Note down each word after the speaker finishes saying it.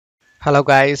Hello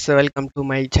guys, welcome to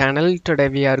my channel. Today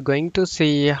we are going to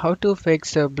see how to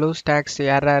fix Bluestacks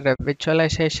error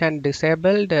visualization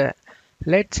disabled.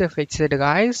 Let's fix it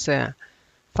guys.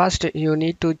 First you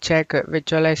need to check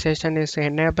visualization is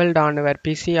enabled on your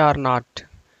PC or not.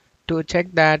 To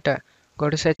check that, go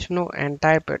to search menu and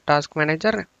type task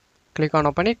manager. Click on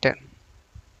open it.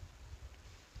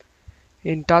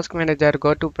 In task manager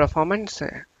go to performance.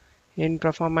 In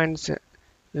performance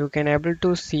you can able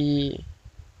to see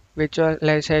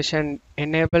visualization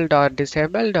enabled or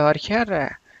disabled, or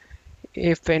here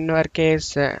if in our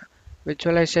case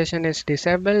visualization is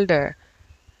disabled,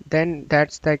 then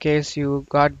that's the case you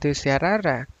got this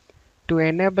error. To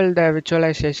enable the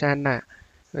visualization,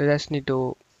 we just need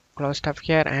to close stuff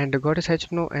here and go to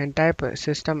search menu and type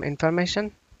system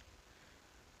information.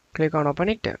 Click on open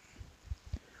it.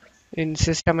 In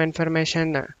system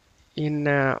information,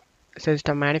 in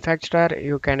system manufacturer,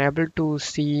 you can able to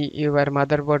see your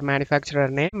motherboard manufacturer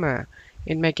name.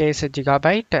 In my case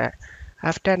gigabyte.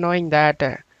 After knowing that,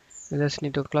 you just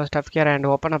need to close stuff here and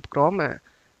open up Chrome.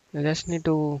 You just need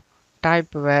to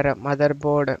type where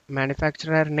motherboard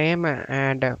manufacturer name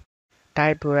and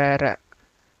type where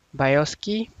BIOS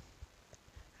key,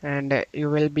 and you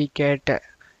will be get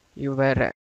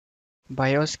your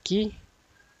BIOS key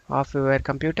of your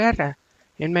computer.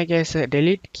 In my case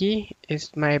delete key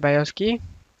is my BIOS key.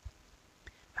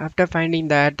 After finding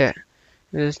that,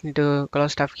 you just need to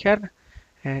close stuff here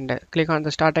and click on the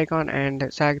start icon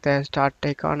and select the start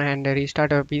icon and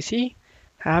restart your PC.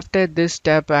 After this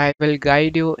step I will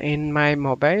guide you in my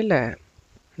mobile.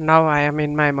 Now I am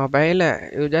in my mobile.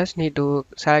 You just need to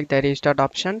select the restart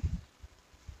option.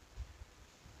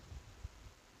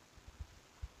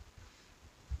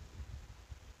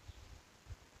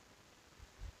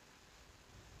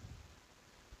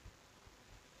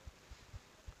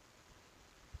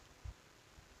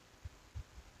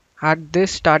 At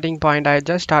this starting point I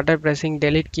just started pressing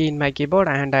delete key in my keyboard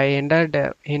and I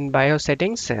entered in BIOS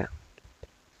settings.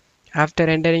 After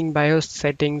entering BIOS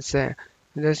settings, you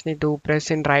just need to press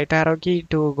in right arrow key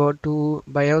to go to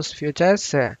BIOS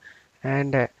features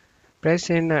and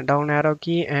press in down arrow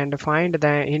key and find the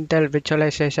Intel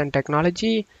Virtualization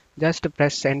Technology. Just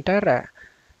press enter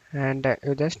and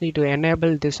you just need to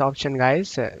enable this option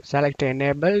guys. Select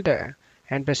enabled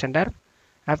and press enter.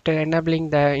 After enabling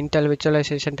the Intel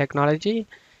Virtualization Technology,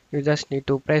 you just need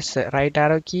to press right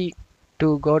arrow key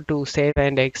to go to save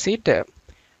and exit.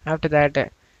 After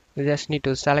that, you just need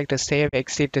to select save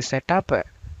exit setup.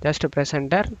 Just press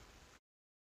enter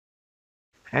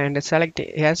and select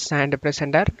yes and press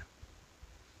enter.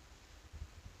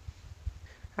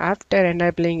 After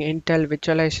enabling Intel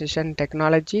Virtualization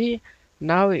Technology,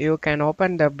 now you can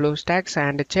open the Bluestacks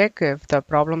and check if the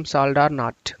problem solved or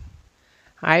not.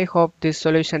 I hope this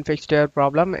solution fixed your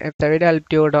problem. If the video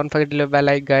helped you, don't forget to leave a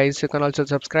like guys. You can also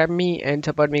subscribe me and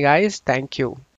support me guys. Thank you.